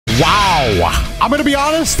Wow. I'm gonna be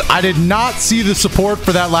honest, I did not see the support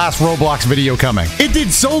for that last Roblox video coming. It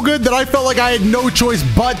did so good that I felt like I had no choice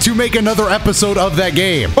but to make another episode of that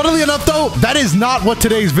game. Funnily enough though, that is not what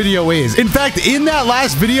today's video is. In fact, in that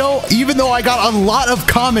last video, even though I got a lot of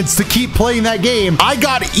comments to keep playing that game, I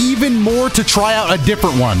got even more to try out a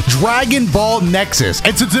different one, Dragonball Nexus.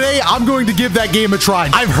 And so today I'm going to give that game a try.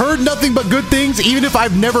 I've heard nothing but good things, even if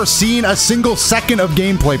I've never seen a single second of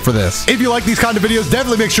gameplay for this. If you like these kind of videos,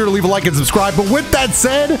 definitely make sure to leave a like and subscribe. But with that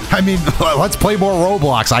said, I mean, let's play more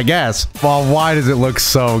Roblox, I guess. Well, why does it look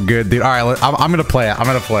so good, dude? All right, I'm gonna play it. I'm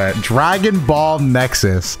gonna play it. Dragonball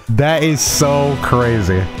Nexus. That is so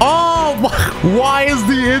crazy. Oh, why is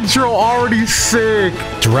the intro already sick?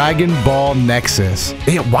 Dragonball Nexus.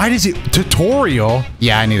 Hey, why does it tutorial?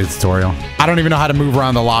 Yeah, I need a tutorial. I don't even know how to move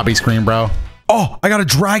around the lobby screen, bro. Oh, I got a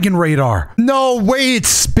dragon radar. No way, it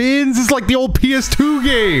spins. It's like the old PS2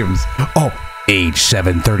 games. Oh, age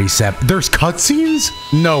 737. There's cutscenes?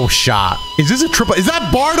 No shot. Is this a triple? Is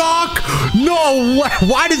that Bardock? No way.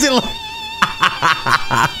 Why does it look?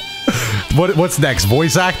 What's next?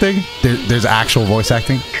 Voice acting? There's actual voice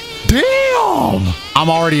acting? Damn! I'm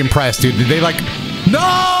already impressed, dude. Did they like...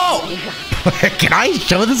 No! Can I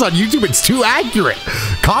show this on YouTube? It's too accurate.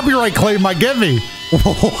 Copyright claim might get me.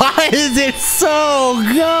 Why is it so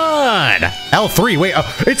good? L3, wait,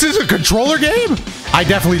 it's just a controller game? I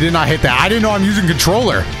definitely did not hit that. I didn't know I'm using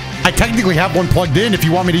controller. I technically have one plugged in. If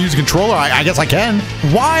you want me to use a controller, I guess I can.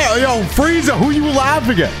 Why? Yo, Frieza, who are you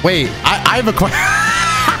laughing at? Wait, I have a question.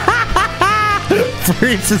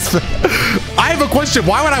 I have a question.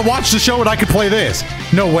 Why would I watch the show when I could play this?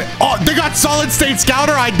 No way. Oh, they got solid state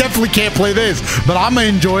scouter. I definitely can't play this, but I'm gonna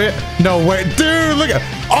enjoy it. No way. Dude, look at.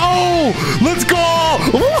 Oh, let's go.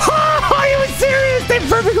 Are you serious? They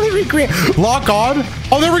perfectly recreate. Lock on.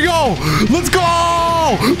 Oh, there we go. Let's go.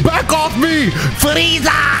 Back off me.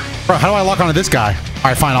 Frieza. Bro, how do I lock onto this guy? All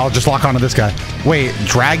right, fine. I'll just lock onto this guy. Wait,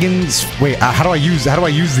 dragons. Wait, how do I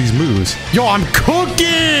use these moves? Yo, I'm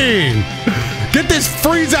cooking. Get this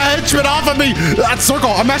Frieza henchman off of me! That circle!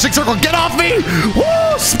 I'm mashing circle! Get off me!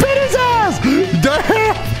 Woo! Spin his ass!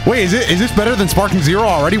 Damn! Wait, is this better than Sparking Zero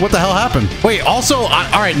already? What the hell happened? Wait, also, all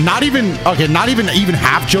right, not even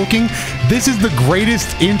half joking. This is the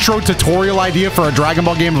greatest intro tutorial idea for a Dragon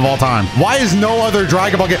Ball game of all time. Why is no other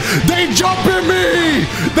Dragon Ball game? They jump at me!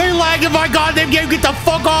 They lag in my goddamn game! Get the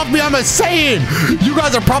fuck off me! I'm a Saiyan! You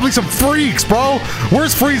guys are probably some freaks, bro!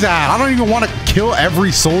 Where's Frieza at? I don't even want to kill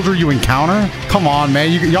every soldier you encounter. Come on,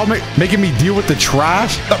 man. Y'all making me deal with the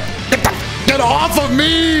trash? Get off of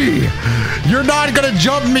me! You're not gonna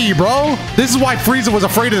jump me, bro. This is why Frieza was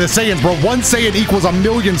afraid of the Saiyans, bro. One Saiyan equals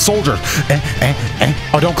 1,000,000 soldiers.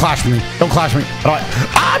 Oh, don't clash with me. Don't clash with me. All right.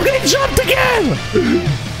 I'm getting jumped again!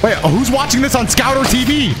 Wait, who's watching this on Scouter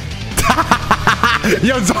TV?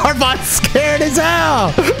 Yo, Zarbot's scared as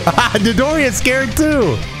hell. Dotodoya's scared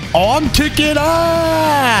too. Oh, I'm kicking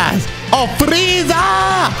ass! Oh,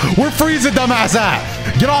 Frieza! Where Frieza, dumbass at?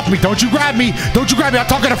 Get off me! Don't you grab me! Don't you grab me! I'm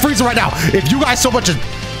talking to Frieza right now! If you guys so much as...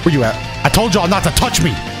 Where you at? I told y'all not to touch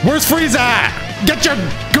me! Where's Frieza at? Get your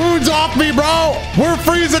goons off me, bro! Where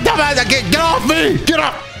Frieza, dumbass? Get off me! Get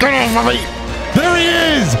off of me! There he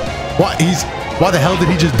is! What? Why the hell did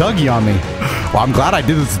he just Dougie on me? Well, I'm glad I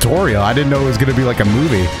did the tutorial. I didn't know it was gonna be like a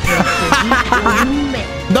movie.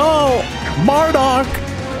 No! Bardock!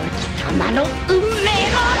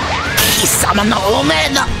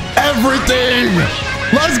 Everything!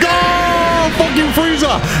 Let's go! Fuck you,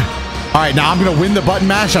 Frieza! Alright, now I'm gonna win the button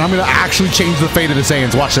mash and I'm gonna actually change the fate of the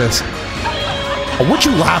Saiyans. Watch this. Oh, what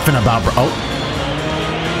you laughing about, bro? Oh.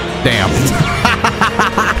 Damn.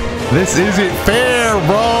 This isn't fair,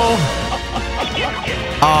 bro.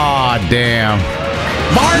 Aw, damn.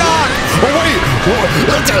 Bardock! Oh, wait!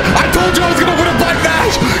 I told you I was gonna win a button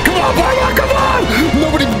mash! Come on, Bardock, come on!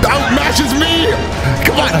 Nobody outmashes me!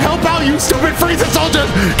 Come on, help out, you stupid Frieza soldiers!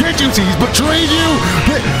 Can't you see he's betrayed you?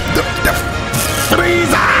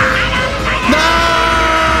 Frieza! No!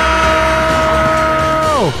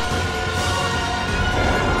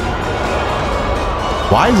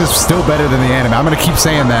 Why is this still better than the anime? I'm gonna keep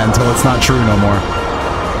saying that until it's not true no more.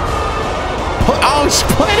 Oh,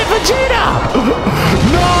 Planet Vegeta!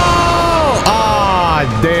 No! Ah,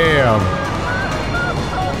 damn.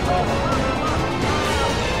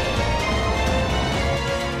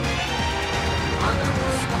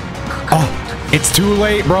 Oh, it's too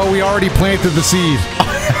late, bro. We already planted the seed.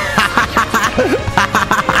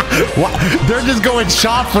 What? They're just going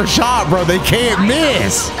shot for shot, bro. They can't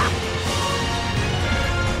miss.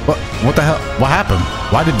 What the hell? What happened?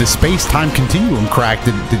 Why did the space-time continuum crack?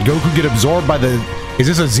 Did Goku get absorbed by the... Is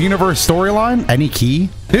this a Xenoverse storyline? Any key?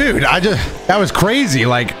 Dude, that was crazy.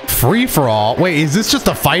 Like, Free-for-all? Wait, is this just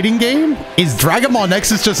a fighting game? Is Dragon Ball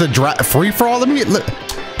Nexus just a free-for-all? Let me look.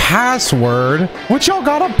 Password? What y'all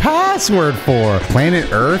got a password for?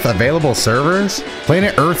 Planet Earth, available servers?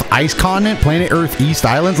 Planet Earth Ice Continent, Planet Earth East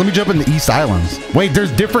Islands. Let me jump into East Islands. Wait,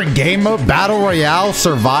 there's different game mode, battle royale,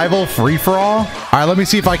 survival, free-for-all. All right, let me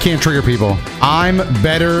see if I can trigger people. I'm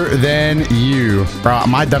better than you. Bro,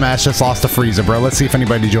 my dumbass just lost to Frieza, bro. Let's see if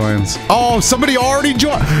anybody joins. Oh, somebody already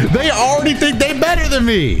joined. They already think they better than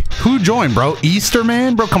me. Who joined, bro? Easter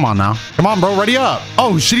man? Bro, come on now. Come on, bro, ready up.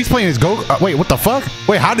 Oh, shit, he's playing his Go. Wait, what the fuck?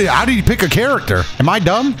 Wait, how did he pick a character? Am I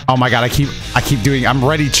dumb? Oh my god, I keep doing. I'm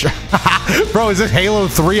ready. Bro, is this Halo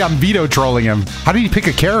 3? I'm veto trolling him. How did he pick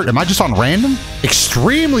a character? Am I just on random?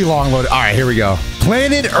 Extremely long loaded. All right, here we go.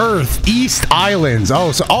 Planet Earth East Islands.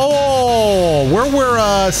 Where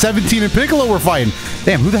we're 17 and Piccolo we're fighting.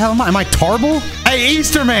 Damn, who the hell am I? Am I Tarble? Hey,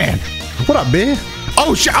 Easter man. What up, man?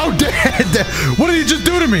 Oh shit! Oh, dead. What did he just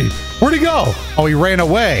do to me? Where'd he go? Oh, he ran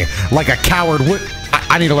away like a coward. What?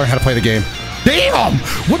 I need to learn how to play the game. Damn!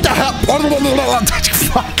 What the hell?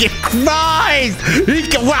 Fucking Christ!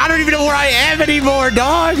 I don't even know where I am anymore,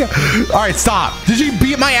 dog. All right, stop. Did you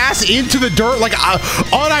beat my ass into the dirt? Like,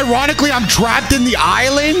 unironically, I'm trapped in the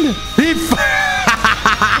island?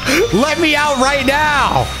 Let me out right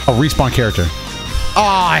now. Oh, respawn character. Oh,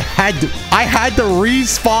 I had to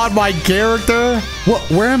respawn my character. What?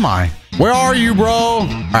 Where am I? Where are you, bro? All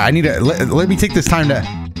right, I need to let me take this time to.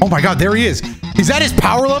 Oh my god, there he is. Is that his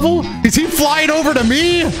power level? Is he flying over to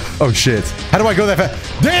me? Oh shit. How do I go that fast?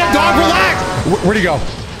 Damn, dog, relax! Where'd he go?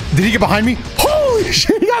 Did he get behind me? Holy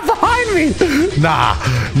shit, he got behind me!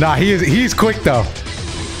 Nah, he's quick though.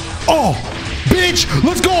 Oh, bitch,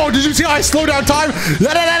 let's go! Did you see how I slow down time?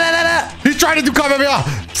 He's trying to do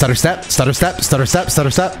Kamehameha. Stutter step, stutter step, stutter step, stutter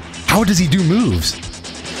step. How does he do moves?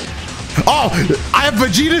 Oh, I have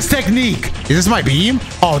Vegeta's technique. Is this my beam?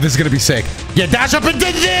 Oh, this is gonna be sick. Yeah, dash up into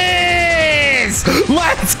this!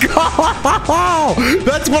 Let's go!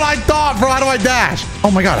 That's what I thought, bro. How do I dash?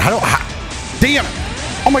 Oh my god, damn!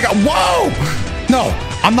 Oh my god, whoa! No,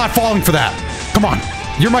 I'm not falling for that. Come on,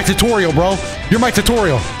 you're my tutorial, bro. You're my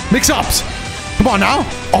tutorial. Mix-ups. Come on now.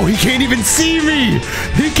 Oh, he can't even see me.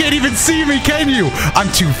 He can't even see me, can you?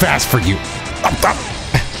 I'm too fast for you.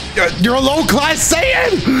 You're a low class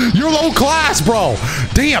Saiyan! You're low class, bro!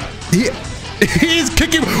 Damn! He's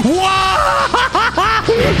kicking. Whoa!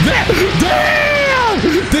 Damn!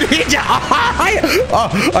 Did he just.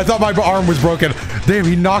 I thought my arm was broken. Damn,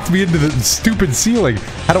 he knocked me into the stupid ceiling.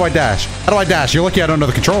 How do I dash? How do I dash? You're lucky I don't know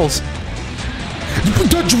the controls.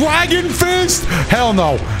 The Dragon Fist? Hell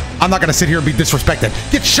no. I'm not gonna sit here and be disrespected.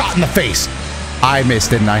 Get shot in the face. I missed,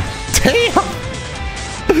 didn't I? Damn!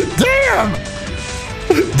 Damn!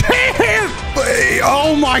 Damn!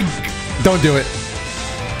 Oh my! Don't do it.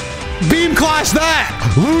 Beam clash that!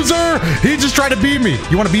 Loser! He just tried to beat me.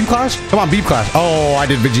 You want to beam clash? Come on, beam clash. Oh, I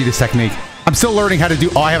did Vegeta's technique. I'm still learning how to do.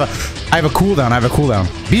 Oh, I have a cooldown. I have a cooldown.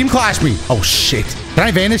 Beam clash me. Oh shit. Can I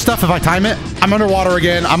vanish stuff if I time it? I'm underwater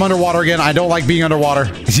again. I'm underwater again. I don't like being underwater.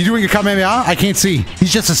 Is he doing a Kamehameha? I can't see.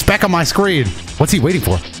 He's just a speck on my screen. What's he waiting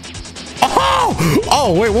for?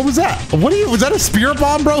 Oh, wait, what was that? Was that a spirit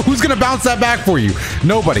bomb, bro? Who's gonna bounce that back for you?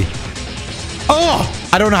 Nobody. Oh,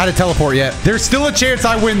 I don't know how to teleport yet. There's still a chance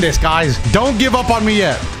I win this, guys. Don't give up on me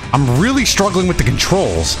yet. I'm really struggling with the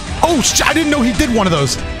controls. Oh, I didn't know he did one of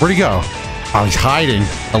those. Where'd he go? Oh, he's hiding.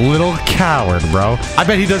 A little coward, bro. I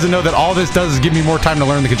bet he doesn't know that all this does is give me more time to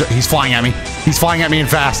learn the control. He's flying at me. He's flying at me and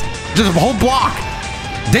fast. Just a whole block.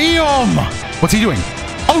 Damn. What's he doing?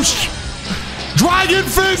 Oh, Dragon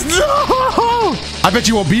Fist! No! I bet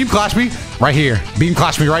you won't beam clash me. Right here. Beam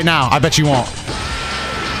clash me right now. I bet you won't.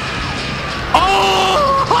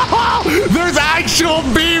 Oh! There's actual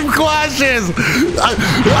beam clashes!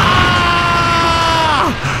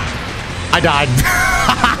 I died.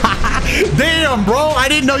 Damn, bro. I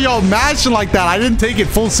didn't know y'all mashing like that. I didn't take it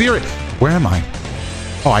full serious. Where am I?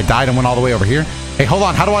 Oh, I died and went all the way over here. Hey, hold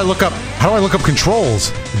on. How do I look up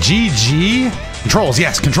controls? GG? Controls,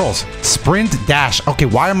 yes, controls. Sprint, dash. Okay,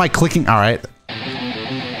 why am I clicking? All right.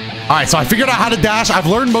 All right, so I figured out how to dash. I've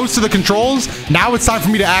learned most of the controls. Now it's time for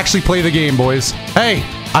me to actually play the game, boys. Hey,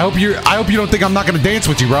 I hope you don't think I'm not gonna dance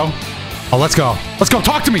with you, bro. Oh, let's go. Let's go.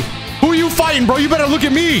 Talk to me. Who are you fighting, bro? You better look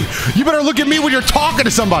at me. You better look at me when you're talking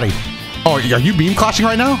to somebody. Oh, are you beam clashing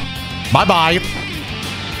right now? Bye-bye.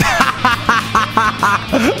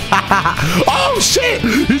 Oh shit!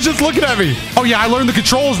 He's just looking at me. Oh yeah, I learned the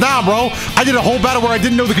controls now, bro. I did a whole battle where I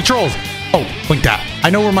didn't know the controls. Oh, like that. I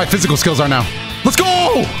know where my physical skills are now. Let's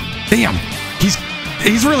go! Damn,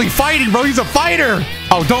 he's really fighting, bro. He's a fighter.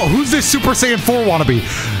 Oh, who's this Super Saiyan 4 wannabe?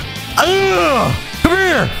 Come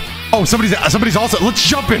here. Oh, somebody's also. Let's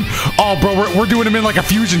jump in. Oh, bro, we're doing him in like a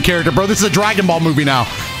fusion character, bro. This is a Dragon Ball movie now.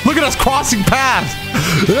 Look at us crossing paths.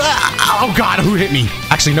 Oh, God, who hit me?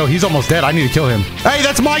 Actually, no, he's almost dead. I need to kill him. Hey,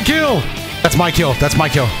 that's my kill. That's my kill. That's my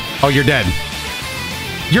kill. Oh, you're dead.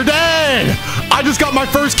 You're dead. I just got my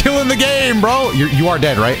first kill in the game, bro. You are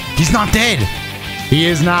dead, right? He's not dead. He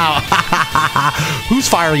is now. Who's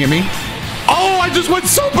firing at me? Oh, I just went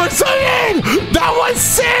Super Saiyan! That was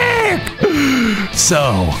sick!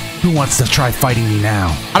 So, who wants to try fighting me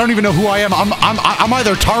now? I don't even know who I am. I'm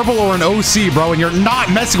either Tarble or an OC, bro, and you're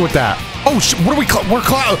not messing with that. Oh, what are we? We're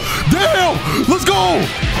cloud. Damn! Let's go!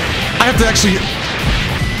 I have to actually.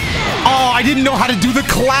 Oh, I didn't know how to do the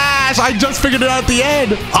clash. I just figured it out at the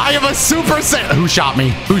end. I am a Super Saiyan. Who shot me?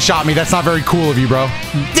 Who shot me? That's not very cool of you, bro.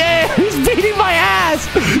 Damn, he's beating my ass.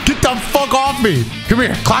 Get the fuck off me. Come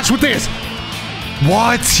here, clash with this.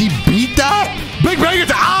 What? He beat that? Big bang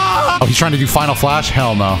attack! Ah! Oh, he's trying to do final flash?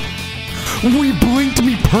 Hell no. We blinked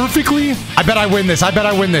me perfectly? I bet I win this. I bet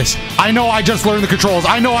I win this. I know I just learned the controls.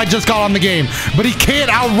 I know I just got on the game. But he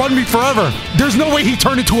can't outrun me forever. There's no way he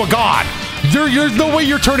turned into a god. There's no way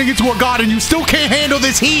you're turning into a god and you still can't handle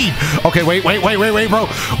this heat. Okay, wait, bro.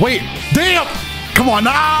 Wait. Damn! Come on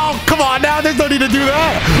now. Come on now. There's no need to do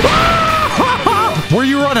that. Where are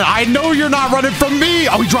you running? I know you're not running from me.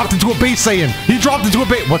 Oh, he dropped into a base Saiyan. He dropped into a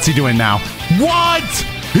base. What's he doing now? What?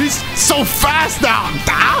 He's so fast now.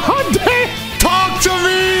 Oh, damn. Talk to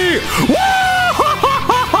me.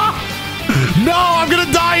 No, I'm going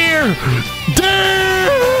to die here.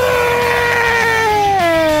 Damn.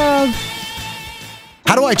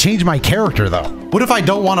 How do I change my character, though? What if I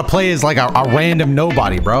don't want to play as like a random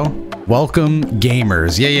nobody, bro? Welcome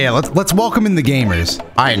gamers. Yeah, let's welcome in the gamers.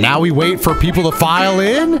 All right, now we wait for people to file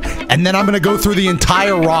in, and then I'm gonna go through the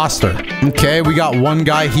entire roster. Okay, we got one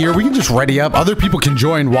guy here. We can just ready up. Other people can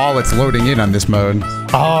join while it's loading in on this mode.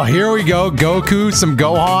 Oh, here we go. Goku, some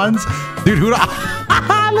Gohans. Dude, who do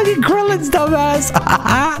look at Krillin's dumbass.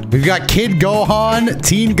 We've got Kid Gohan,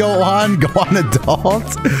 Teen Gohan, Gohan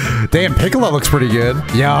Adult. Damn, Piccolo looks pretty good.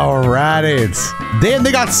 Yo, Raditz. Damn,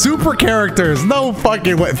 they got super characters. No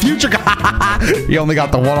fucking way. Future guy. He only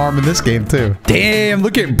got the one arm in this game, too. Damn,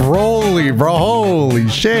 look at Broly, bro. Holy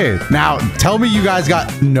shit. Now, tell me you guys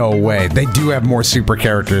got... No way. They do have more super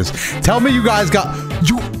characters. Tell me you guys got...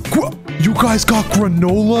 You guys got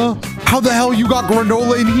Granola? How the hell you got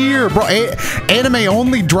Granola in here, bro? Anime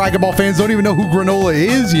only Dragon Ball fans don't even know who Granola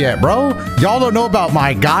is yet, bro. Y'all don't know about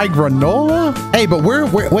my guy Granola? Hey, but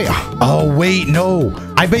wait. Oh, wait, no.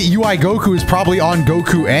 I bet UI Goku is probably on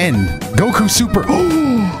Goku End. Goku Super.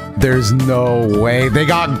 There's no way. They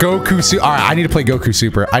got Goku Super. All right, I need to play Goku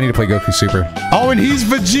Super. Oh, and he's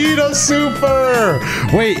Vegeta Super.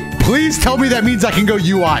 Wait, please tell me that means I can go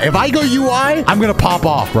UI. If I go UI, I'm going to pop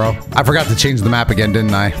off, bro. I forgot to change the map again,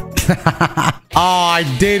 didn't I? Oh, I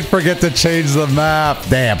did forget to change the map.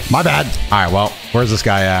 Damn, my bad. All right, well, where's this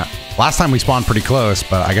guy at? Last time we spawned pretty close,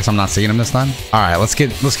 but I guess I'm not seeing him this time. All right, let's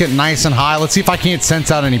get nice and high. Let's see if I can't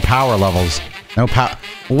sense out any power levels. No power.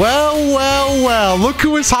 Well, look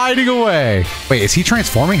who is hiding away. Wait, is he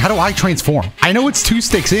transforming? How do I transform? I know it's 2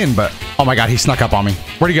 sticks in, but oh my God, he snuck up on me.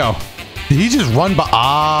 Where'd he go? Did he just run by?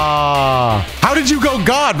 Ah, how did you go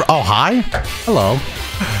God? Oh, hi. Hello.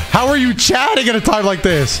 How are you chatting at a time like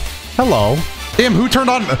this? Hello. Damn, who turned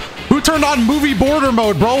on movie border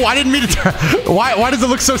mode, bro? I didn't mean to turn. Why does it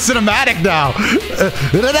look so cinematic now?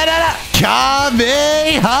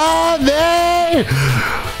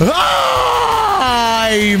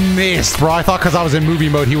 I missed, bro. I thought because I was in movie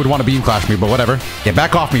mode, he would want to beam clash me, but whatever. Get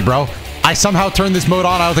back off me, bro. I somehow turned this mode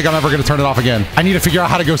on. I don't think I'm ever going to turn it off again. I need to figure out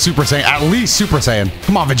how to go Super Saiyan. At least Super Saiyan.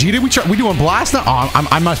 Come on, Vegeta. We doing blast now? Oh,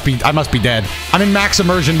 I must be dead. I'm in max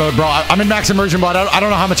immersion mode, bro. I'm in max immersion mode. I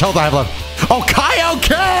don't know how much health I have left. Oh,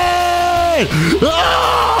 Kaioken!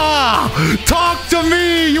 Ah! Talk to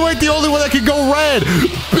me. You ain't the only one that can go red.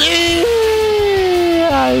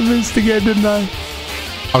 I missed again, didn't I?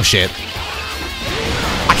 Oh, shit.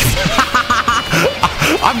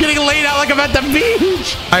 I'm getting laid out like I'm at the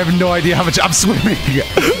beach. I have no idea how much I'm swimming.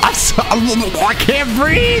 I can't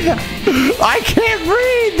breathe. I can't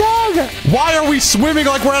breathe, dog. Why are we swimming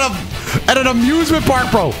like we're at an amusement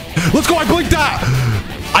park, bro? Let's go. I blinked out.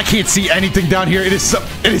 I can't see anything down here. It is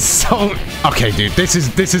so. Okay, dude. This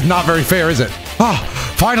is not very fair, is it? Oh,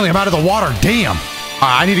 finally, I'm out of the water. Damn.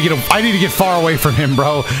 I need to get far away from him,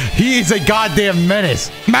 bro. He is a goddamn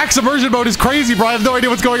menace. Max immersion mode is crazy, bro. I have no idea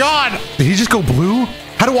what's going on. Did he just go blue?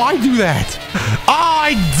 How do I do that? Oh,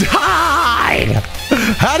 I died.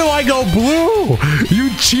 How do I go blue? You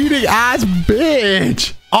cheating ass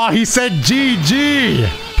bitch. Oh, he said GG.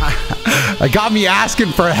 It got me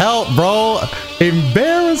asking for help, bro.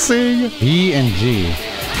 Embarrassing. B and G.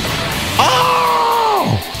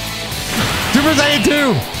 Oh! Super Saiyan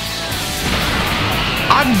 2.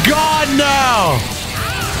 I'm gone now.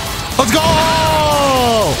 Let's go.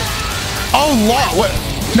 Oh, what?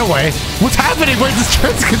 No way. What's happening? Wait, this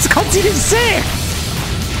cutscene is sick.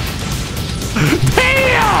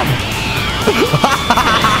 Damn!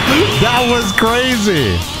 That was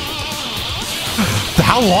crazy.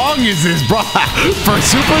 How long is this, bro? For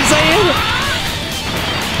Super Saiyan?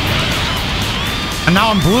 And now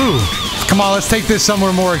I'm blue. Come on, let's take this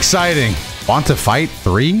somewhere more exciting. Want to fight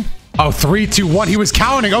 3? Oh, 3, 2, 1. He was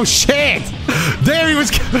counting. Oh, shit. There he was.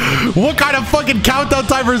 What kind of fucking countdown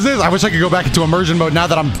timer is this? I wish I could go back into immersion mode now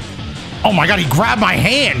that I'm... Oh my god, he grabbed my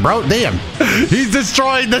hand, bro. Damn. He's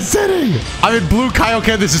destroying the city. I'm in blue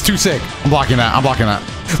Kaioken. This is too sick. I'm blocking that. I'm blocking that.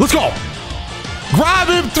 Let's go. Grab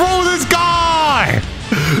him. Throw this guy.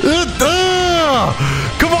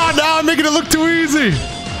 Come on now. I'm making it look too easy.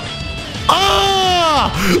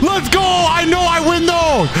 Let's go. I know I win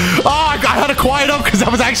though. I had to quiet up because I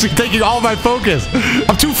was actually taking all my focus.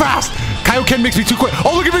 I'm too fast. Kaioken makes me too quick.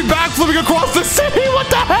 Oh, look at me backflipping across the city. What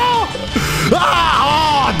the hell?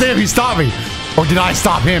 Oh, damn, he stopped me. Or did I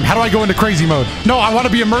stop him? How do I go into crazy mode? No, I want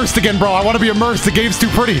to be immersed again, bro. I want to be immersed. The game's too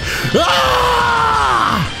pretty.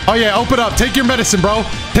 Oh, yeah, open up. Take your medicine, bro.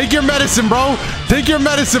 Take your medicine, bro. Take your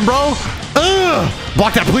medicine, bro.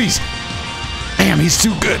 Block that, please. Damn, he's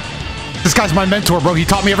too good. This guy's my mentor, bro. He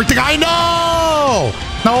taught me everything I know.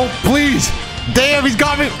 No, please. Damn, he's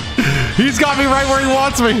got me. He's got me right where he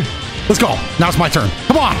wants me. Let's go. Now it's my turn.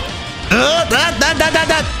 Come on.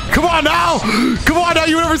 Come on now. Come on now.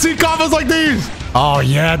 You ever seen combos like these? Oh,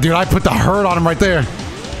 yeah, dude. I put the hurt on him right there.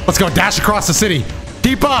 Let's go. Dash across the city.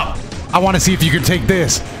 Keep up. I want to see if you can take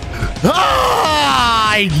this.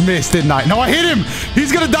 I missed, didn't I? No, I hit him.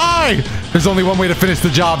 He's going to die. There's only one way to finish the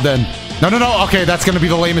job then. No. Okay, that's going to be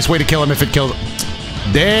the lamest way to kill him if it kills him.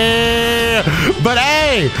 Damn. But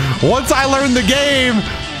hey, once I learned the game,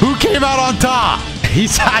 who came out on top? He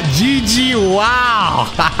said GG, wow.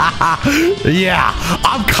 Yeah,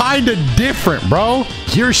 I'm kind of different, bro.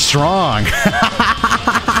 You're strong.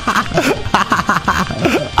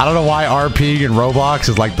 I don't know why RPing in Roblox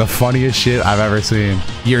is like the funniest shit I've ever seen.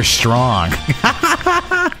 You're strong.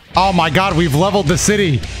 Oh my god, we've leveled the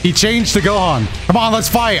city. He changed to Gohan. Come on, let's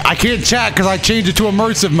fight. I can't chat because I changed it to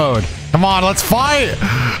immersive mode. Come on, let's fight.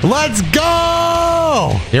 Let's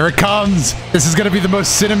go. Here it comes. This is going to be the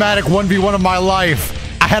most cinematic 1v1 of my life.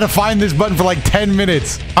 I had to find this button for like 10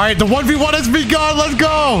 minutes. All right, the 1v1 has begun. Let's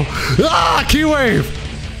go. Key wave.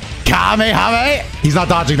 Kamehame. He's not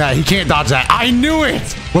dodging that. He can't dodge that. I knew it.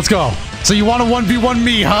 Let's go. So you want to 1v1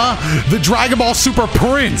 me, huh? The Dragon Ball Super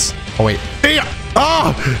Prince. Oh, wait. Damn.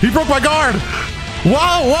 Oh, he broke my guard.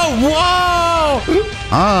 Whoa.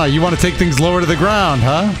 You want to take things lower to the ground,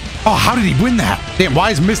 huh? Oh, how did he win that? Damn,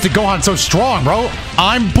 why is Mystic Gohan so strong, bro?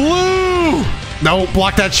 I'm blue. No,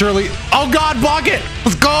 block that, Shirley. Oh, God, block it.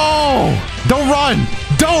 Let's go. Don't run.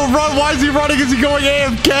 Don't run. Why is he running? Is he going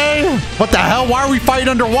AFK? What the hell? Why are we fighting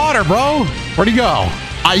underwater, bro? Where'd he go?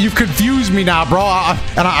 You've confused me now, bro.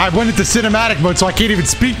 I went into cinematic mode, so I can't even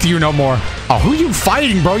speak to you no more. Oh, who are you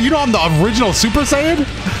fighting, bro? You know I'm the original Super Saiyan?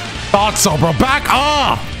 Thought so, bro. Back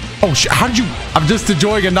up. Oh, shit. How did you... I'm just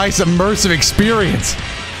enjoying a nice immersive experience.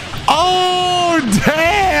 Oh,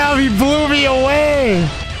 damn. He blew me away.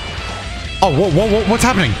 Oh, whoa. What's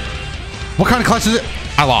happening? What kind of clash is it?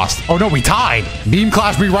 I lost. Oh, no, we tied. Beam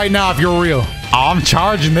clash me right now if you're real. Oh, I'm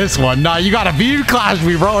charging this one. Nah, you got to beam clash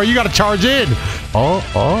me, bro, or you got to charge in.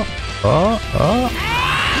 Damn,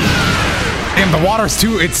 the water's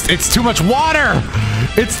too... It's too much water.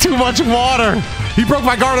 It's too much water. He broke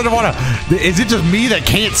my guard underwater. Is it just me that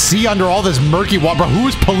can't see under all this murky water? Bro, who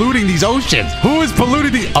is polluting these oceans? Who is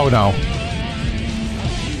polluting the... Oh, no.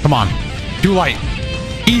 Come on. Do light.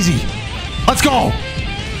 Easy. Let's go.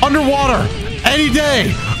 Underwater. Any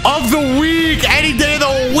day of the week. Any day of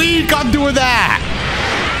the week, I'm doing that.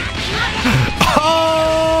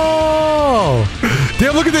 Oh.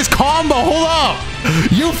 Damn, look at this combo. Hold up.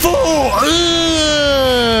 You fool.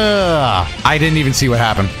 Ugh. I didn't even see what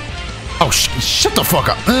happened. Oh, shut the fuck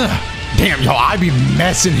up. Ugh. Damn, yo, I be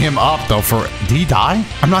messing him up, though, for... Did he die?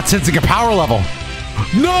 I'm not sensing a power level.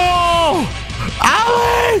 No!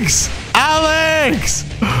 Alex! Alex!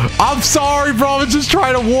 I'm sorry, bro. I'm just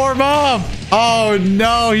trying to warm up. Oh,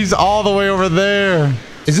 no. He's all the way over there.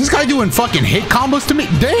 Is this guy doing fucking hit combos to me?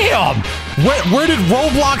 Damn! Where did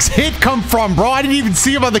Roblox hit come from, bro? I didn't even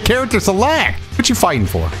see him on the character select. What you fighting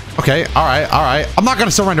for? Okay, all right. I'm not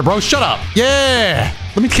gonna surrender, bro. Shut up. Yeah!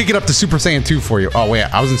 Let me kick it up to Super Saiyan 2 for you. Oh, wait.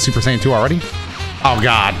 I was in Super Saiyan 2 already? Oh,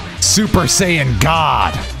 God. Super Saiyan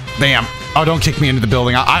God. Damn. Oh, don't kick me into the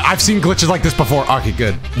building. I've seen glitches like this before. Okay,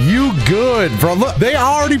 good. You good, bro. Look, they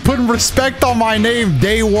already putting respect on my name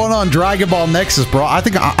day one on Dragon Ball Nexus, bro. I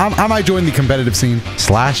think I might join the competitive scene.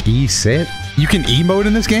 /E sit. You can emote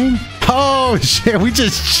in this game? Oh, shit. We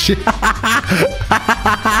just...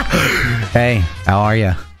 Hey, how are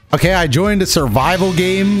you? Okay, I joined a survival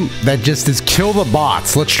game that just is kill the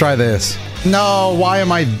bots. Let's try this. No, why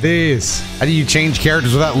am I this? How do you change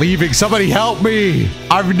characters without leaving? Somebody help me.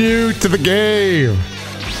 I'm new to the game.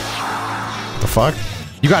 The fuck?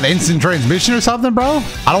 You got instant transmission or something, bro?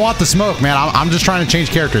 I don't want the smoke, man. I'm just trying to change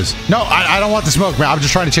characters. No, I don't want the smoke, man. I'm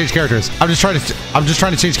just trying to change characters. I'm just trying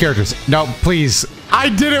to change characters. No, please. I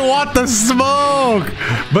didn't want the smoke,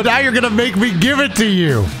 but now you're gonna make me give it to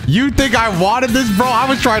you. You think I wanted this, bro? I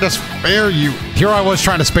was trying to spare you. Here I was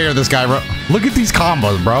trying to spare this guy, bro. Look at these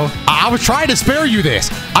combos, bro. I was trying to spare you this.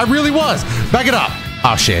 I really was. Back it up.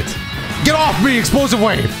 Oh, shit. Get off me, explosive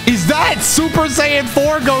wave. Is that Super Saiyan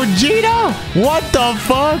 4 Gogeta? What the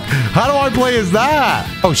fuck? How do I play as that?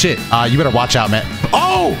 Oh, shit. You better watch out, man.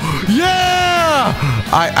 Oh, yeah.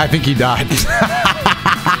 I think he died.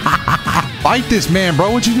 Fight this man, bro.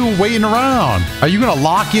 What you doing waiting around? Are you gonna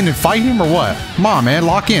lock in and fight him or what? Come on, man.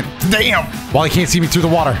 Lock in. Damn. While he can't see me through the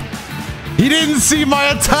water. He didn't see my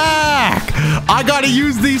attack. I gotta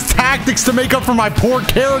use these tactics to make up for my poor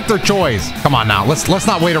character choice. Come on now. Let's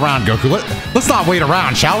not wait around, Goku. Let's not wait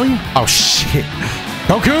around, shall we? Oh, shit.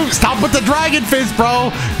 Goku, stop with the dragon fist,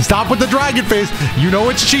 bro. Stop with the dragon fist. You know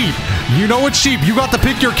it's cheap. You know it's cheap. You got to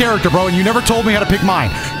pick your character, bro, and you never told me how to pick mine.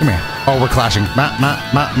 Come here. Oh, we're clashing.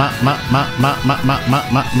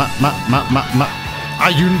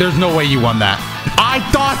 There's no way you won that. I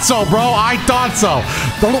thought so, bro. I thought so.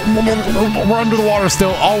 We're under the water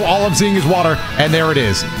still. All I'm seeing is water. And there it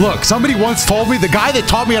is. Look, somebody once told me, the guy that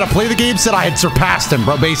taught me how to play the game said I had surpassed him,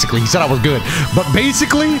 bro. Basically, he said I was good. But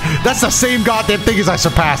basically, that's the same goddamn thing as I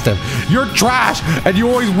surpassed him. You're trash, and you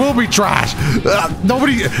always will be trash.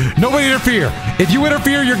 Nobody interfere. If you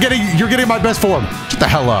interfere, you're getting my best form. Get the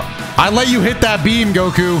hell up. I let you hit that beam,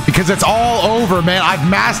 Goku, because it's all over, man. I've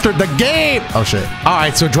mastered the game. Oh, shit. All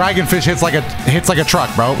right, so Dragonfish hits like a truck,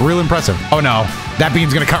 bro. Real impressive. Oh, no. That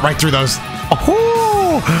beam's going to cut right through those.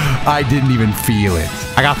 Oh, I didn't even feel it.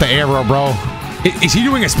 I got the arrow, bro. Is he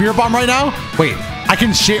doing a spirit bomb right now? Wait, I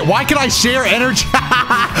can share. Why can I share energy?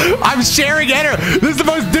 I'm sharing energy. This is the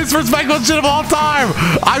most disrespectful shit of all time.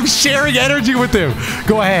 I'm sharing energy with him.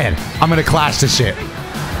 Go ahead. I'm going to clash this shit.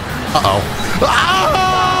 Uh-oh. Ah!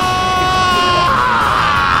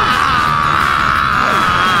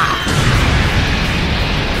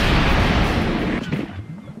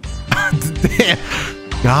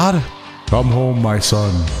 God, come home, my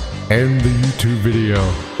son. End the YouTube video.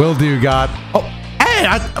 Will do, God. Oh, hey,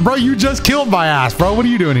 bro, you just killed my ass, bro. What are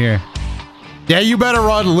you doing here? Yeah, you better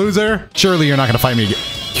run, loser. Surely you're not gonna fight me again.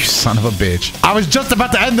 You son of a bitch. I was just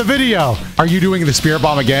about to end the video. Are you doing the spirit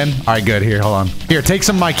bomb again? All right, good. Here, hold on. Here, take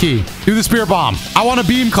some of my key. Do the spirit bomb. I want a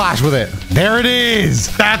beam clash with it. There it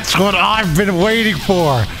is. That's what I've been waiting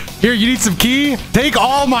for. Here, you need some key? Take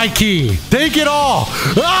all my key. Take it all.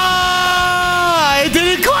 Ah! It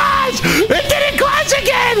didn't clash! It didn't clash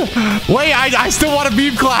again! Wait, I still want a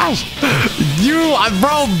beam clash. You,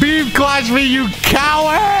 bro, beam clash me, you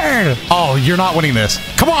coward! Oh, you're not winning this.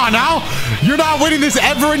 Come on now. You're not winning this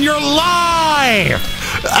ever in your life.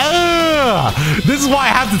 This is why I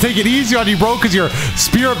have to take it easy on you, bro, because you're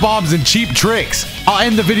spirit bombs and cheap tricks. I'll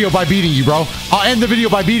end the video by beating you, bro. I'll end the video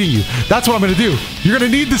by beating you. That's what I'm gonna do. You're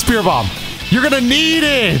gonna need the spirit bomb. You're gonna need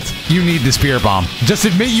it. You need the spirit bomb. Just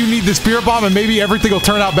admit you need the spirit bomb and maybe everything will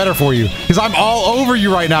turn out better for you. Because I'm all over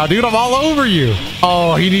you right now, dude. I'm all over you.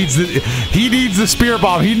 Oh, he needs the spirit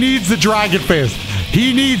bomb. He needs the dragon fist.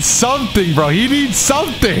 He needs something, bro. He needs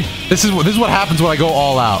something. This is what happens when I go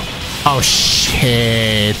all out. Oh,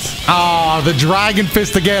 shit. Oh, the dragon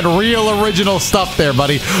fist again. Real original stuff there,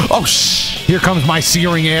 buddy. Oh, here comes my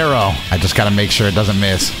searing arrow. I just got to make sure it doesn't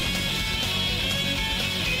miss.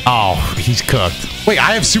 Oh, he's cooked. Wait,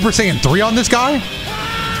 I have Super Saiyan 3 on this guy?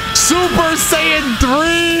 Super Saiyan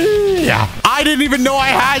 3! I didn't even know I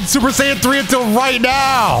had Super Saiyan 3 until right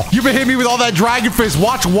now. You've been hitting me with all that Dragon Fist.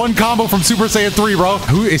 Watch one combo from Super Saiyan 3, bro.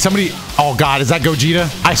 Who is somebody? Oh, God, is that Gogeta?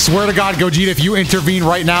 I swear to God, Gogeta, if you intervene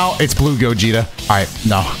right now, it's blue Gogeta. All right,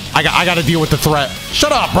 no. I got to deal with the threat.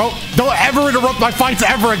 Shut up, bro. Don't ever interrupt my fights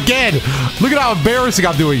ever again. Look at how embarrassing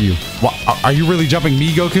I'm doing you. What, are you really jumping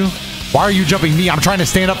me, Goku? Why are you jumping me? I'm trying to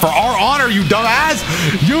stand up for our honor, you dumbass!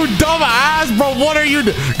 You dumbass, bro! What are you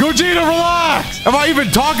doing? Gogeta, relax! Am I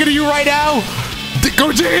even talking to you right now?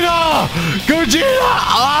 Gogeta! Gogeta!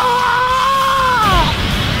 Ah!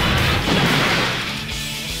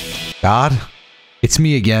 God, it's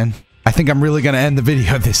me again. I think I'm really going to end the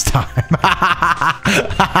video this time.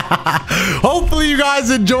 Hopefully you guys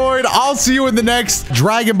enjoyed. I'll see you in the next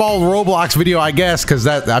Dragon Ball Roblox video, I guess, because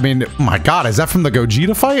that, I mean, oh my God, is that from the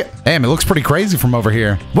Gogeta fight? Damn, it looks pretty crazy from over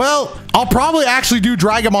here. Well, I'll probably actually do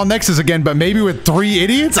Dragon Ball Nexus again, but maybe with 3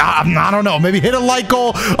 idiots? I don't know. Maybe hit a like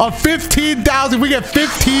goal of 15,000. If we get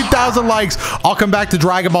 15,000 likes, I'll come back to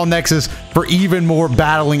Dragon Ball Nexus for even more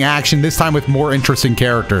battling action, this time with more interesting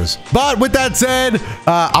characters. But with that said,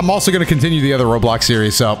 I'm also going to continue the other Roblox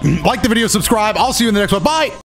series. So like the video, subscribe. I'll see you in the next one. Bye.